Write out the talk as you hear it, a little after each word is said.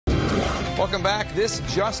Welcome back. This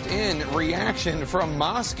just in reaction from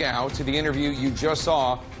Moscow to the interview you just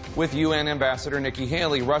saw with UN Ambassador Nikki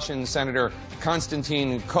Haley. Russian Senator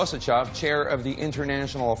Konstantin Kosachev, chair of the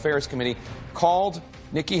International Affairs Committee, called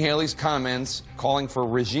Nikki Haley's comments calling for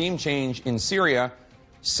regime change in Syria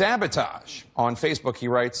sabotage. On Facebook, he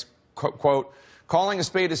writes, quote, "Calling a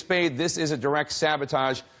spade, this is a direct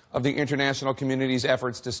sabotage of the international community's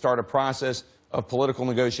efforts to start a process of political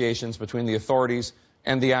negotiations between the authorities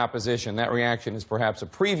and the opposition." That reaction is perhaps a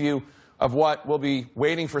preview of what will be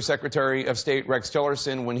waiting for Secretary of State Rex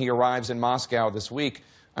Tillerson when he arrives in Moscow this week.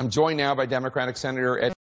 I'm joined now by Democratic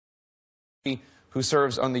Senator Ed, who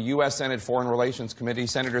serves on the U.S. Senate Foreign Relations Committee.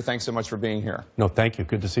 Senator, thanks so much for being here. No, thank you.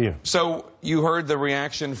 Good to see you. So you heard the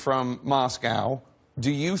reaction from Moscow.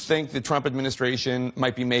 Do you think the Trump administration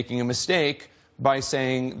might be making a mistake by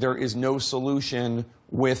saying there is no solution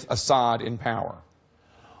with Assad in power?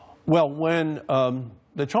 Well, when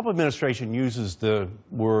the Trump administration uses the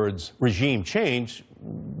words regime change,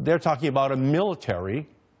 they're talking about a military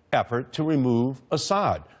effort to remove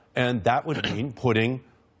Assad. And that would mean putting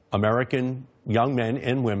American young men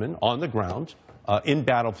and women on the ground in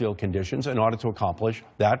battlefield conditions in order to accomplish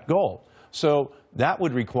that goal. So that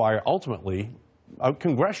would require ultimately a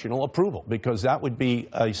congressional approval, because that would be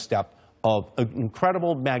a step of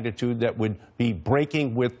incredible magnitude that would be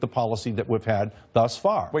breaking with the policy that we've had thus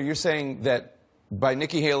far. Well, you're saying that by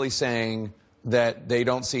Nikki Haley saying that they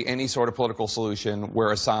don't see any sort of political solution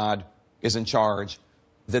where Assad is in charge,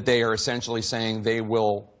 that they are essentially saying they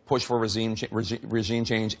will push for regime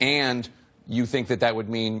change, and you think that that would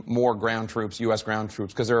mean more ground troops, U.S. ground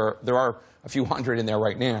troops, because there are a few hundred in there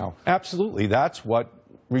right now. Absolutely. That's what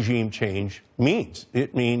regime change means.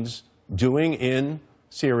 It means doing in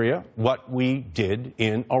Syria what we did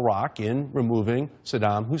in Iraq in removing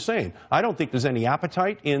Saddam Hussein. I don't think there's any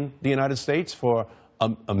appetite in the United States for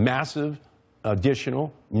a massive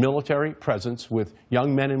additional military presence with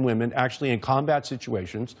young men and women actually in combat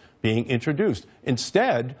situations being introduced.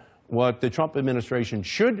 Instead, what the Trump administration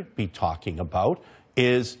should be talking about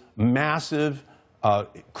is massive,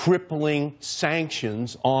 crippling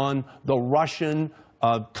sanctions on the Russian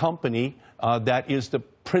company that is the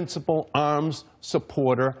principal arms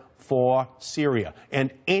supporter for Syria,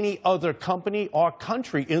 and any other company or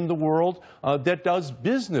country in the world that does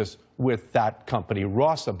business with that company,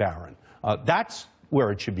 Baron. That's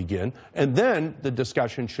where it should begin. And then the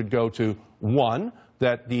discussion should go to, one,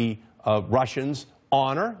 that the Russians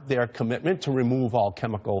honor their commitment to remove all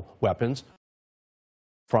chemical weapons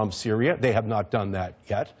from Syria. They have not done that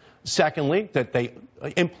yet. Secondly, that they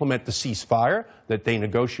implement the ceasefire that they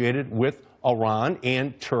negotiated with Iran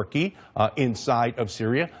and Turkey inside of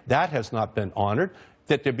Syria. That has not been honored.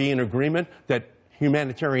 That there be an agreement that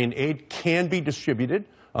humanitarian aid can be distributed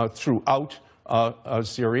throughout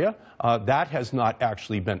Syria. That has not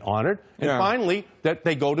actually been honored. And finally, that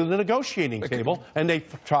they go to the negotiating table and they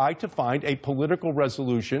try to find a political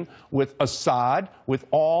resolution with Assad, with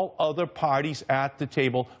all other parties at the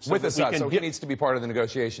table. With Assad, so he needs to be part of the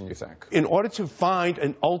negotiation, you think? In order to find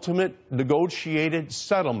an ultimate negotiated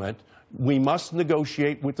settlement, we must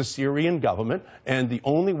negotiate with the Syrian government, and the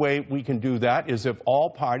only way we can do that is if all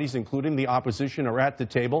parties, including the opposition, are at the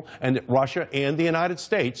table, and that Russia and the United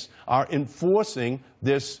States are enforcing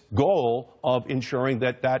this goal of ensuring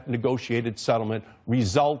that that negotiated settlement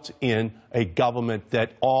results in a government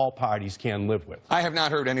that all parties can live with. I have not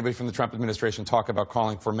heard anybody from the Trump administration talk about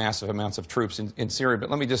calling for massive amounts of troops in Syria, but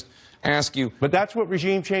let me just ask you. But that's what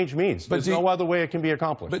regime change means. There's no other way it can be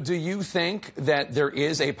accomplished. But do you think that there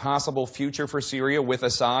is a possible future for Syria with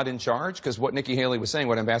Assad in charge? Because what Nikki Haley was saying,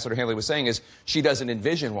 what Ambassador Haley was saying, is she doesn't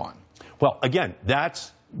envision one. Well, again,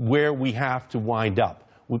 that's where we have to wind up.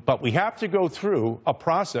 But we have to go through a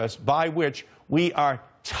process by which we are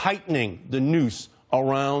tightening the noose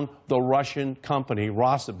around the Russian company,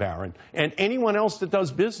 Baron, and anyone else that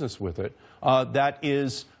does business with it that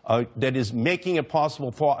is making it possible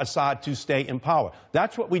for Assad to stay in power.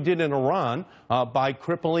 That's what we did in Iran by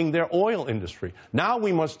crippling their oil industry. Now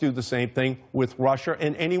we must do the same thing with Russia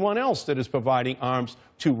and anyone else that is providing arms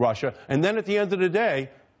to Russia. And then at the end of the day,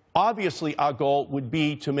 obviously our goal would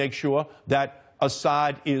be to make sure that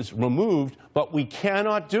Assad is removed, but we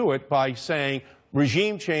cannot do it by saying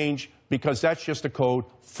regime change, because that's just a code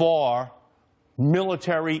for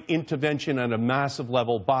military intervention at a massive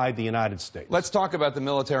level by the United States. Let's talk about the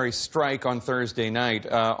military strike on Thursday night.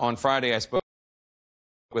 On Friday, I spoke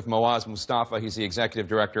with Moaz Mustafa. He's the executive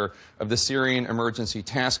director of the Syrian Emergency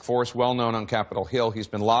Task Force, well known on Capitol Hill. He's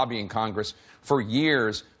been lobbying Congress for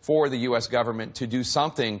years for the U.S. government to do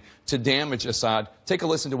something to damage Assad. Take a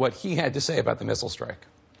listen to what he had to say about the missile strike.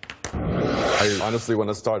 I honestly want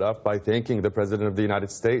to start off by thanking the President of the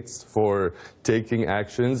United States for taking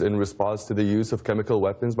actions in response to the use of chemical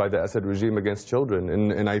weapons by the Assad regime against children.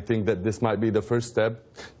 And I think that this might be the first step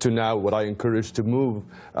to now what I encourage to move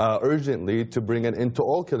urgently to bring an end to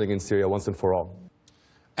all killing in Syria once and for all.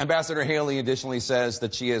 Ambassador Haley additionally says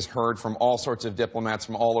that she has heard from all sorts of diplomats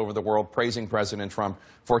from all over the world praising President Trump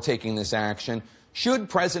for taking this action. Should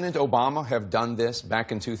President Obama have done this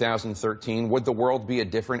back in 2013? Would the world be a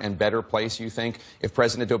different and better place, you think, if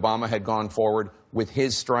President Obama had gone forward with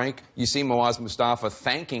his strike? You see Moaz Mustafa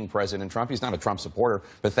thanking President Trump. He's not a Trump supporter,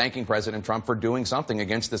 but thanking President Trump for doing something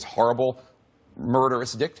against this horrible,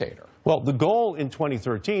 murderous dictator. Well, the goal in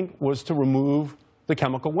 2013 was to remove the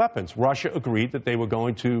chemical weapons. Russia agreed that they were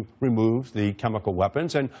going to remove the chemical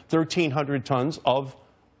weapons, and 1,300 tons of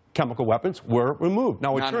chemical weapons were removed.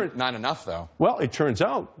 Now, not enough, though. Well, it turns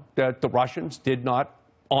out that the Russians did not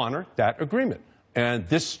honor that agreement. And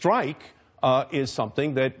this strike is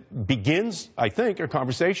something that begins, I think, a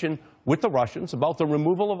conversation with the Russians about the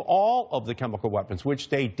removal of all of the chemical weapons, which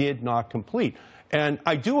they did not complete. And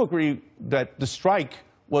I do agree that the strike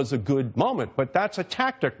was a good moment, but that's a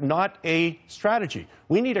tactic, not a strategy.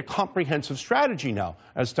 We need a comprehensive strategy now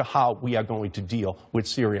as to how we are going to deal with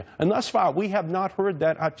Syria. And thus far, we have not heard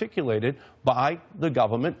that articulated by the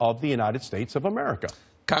government of the United States of America.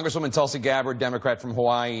 Congresswoman Tulsi Gabbard, Democrat from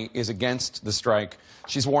Hawaii, is against the strike.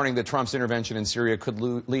 She's warning that Trump's intervention in Syria could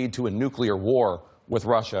lead to a nuclear war with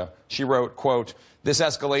Russia. She wrote, quote, "This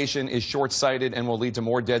escalation is short-sighted and will lead to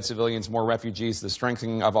more dead civilians, more refugees, the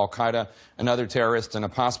strengthening of al-Qaeda and other terrorists, and a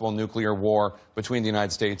possible nuclear war between the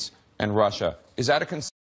United States and Russia." Is that a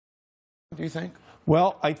concern, do you think?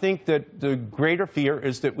 Well, I think that the greater fear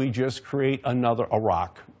is that we just create another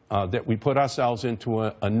Iraq, that we put ourselves into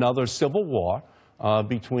another civil war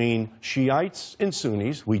between Shiites and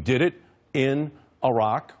Sunnis. We did it in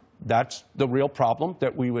Iraq. That's the real problem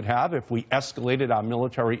that we would have if we escalated our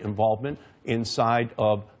military involvement inside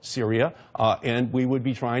of Syria, and we would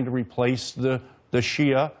be trying to replace the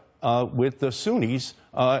Shia with the Sunnis,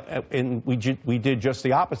 and we did just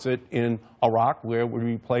the opposite in Iraq, where we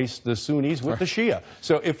replaced the Sunnis with the Shia.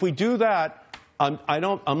 So if we do that, I'm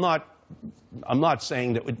not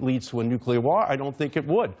saying that it leads to a nuclear war. I don't think it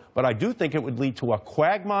would, but I do think it would lead to a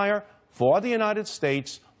quagmire for the United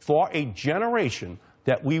States for a generation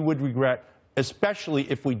that we would regret, especially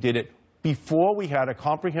if we did it before we had a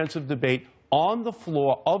comprehensive debate on the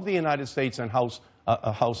floor of the United States and House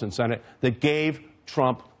and Senate that gave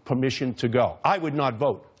Trump permission to go. I would not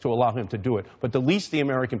vote to allow him to do it, but the least the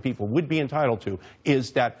American people would be entitled to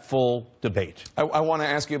is that full debate. I want to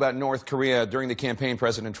ask you about North Korea. During the campaign,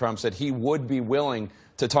 President Trump said he would be willing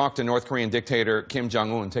to talk to North Korean dictator Kim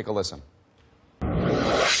Jong-un. Take a listen.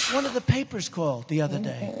 One of the papers called the other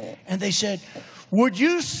day, and they said, "Would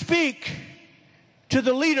you speak to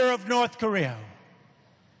the leader of North Korea?"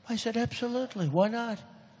 I said, absolutely. Why not?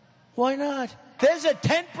 Why not? There's a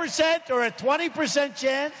 10% or a 20%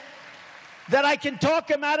 chance that I can talk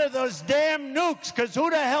him out of those damn nukes, because who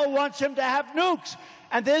the hell wants him to have nukes?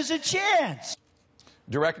 And there's a chance.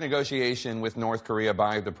 Direct negotiation with North Korea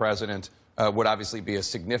by the president would obviously be a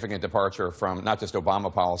significant departure from not just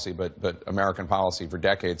Obama policy, but American policy for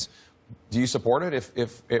decades. Do you support it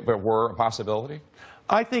if it were a possibility?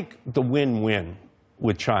 I think the win-win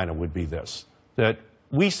with China would be this, that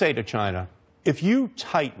we say to China, if you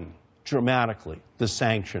tighten dramatically the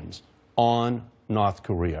sanctions on North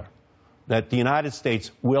Korea, that the United States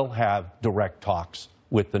will have direct talks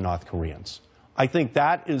with the North Koreans. I think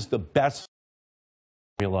that is the best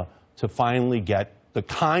formula to finally get the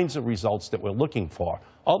kinds of results that we're looking for.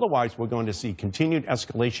 Otherwise, we're going to see continued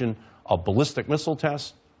escalation of ballistic missile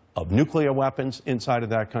tests, of nuclear weapons inside of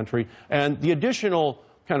that country, and the additional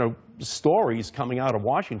kind of stories coming out of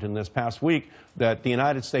Washington this past week that the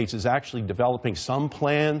United States is actually developing some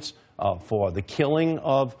plans for the killing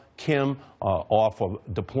of Kim or for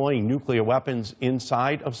deploying nuclear weapons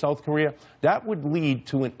inside of South Korea. That would lead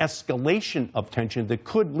to an escalation of tension that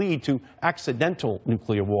could lead to accidental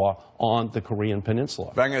nuclear war on the Korean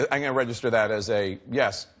Peninsula. But I'm going to register that as a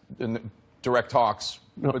yes, direct talks.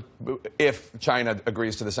 No. If China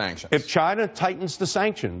agrees to the sanctions. If China tightens the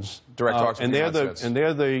sanctions, direct talks and they're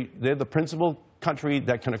the principal country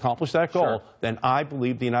that can accomplish that goal, sure, then I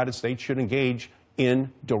believe the United States should engage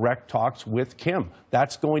in direct talks with Kim.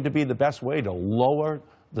 That's going to be the best way to lower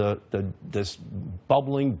this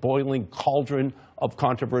bubbling, boiling cauldron of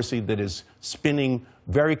controversy that is spinning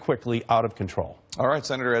very quickly out of control. All right,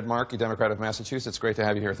 Senator Ed Markey, Democrat of Massachusetts, great to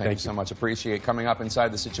have you here. Thank you so much. Appreciate coming up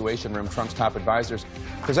inside the Situation Room. Trump's top advisors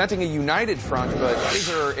presenting a united front, but is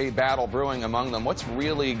there a battle brewing among them? What's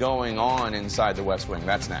really going on inside the West Wing?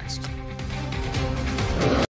 That's next.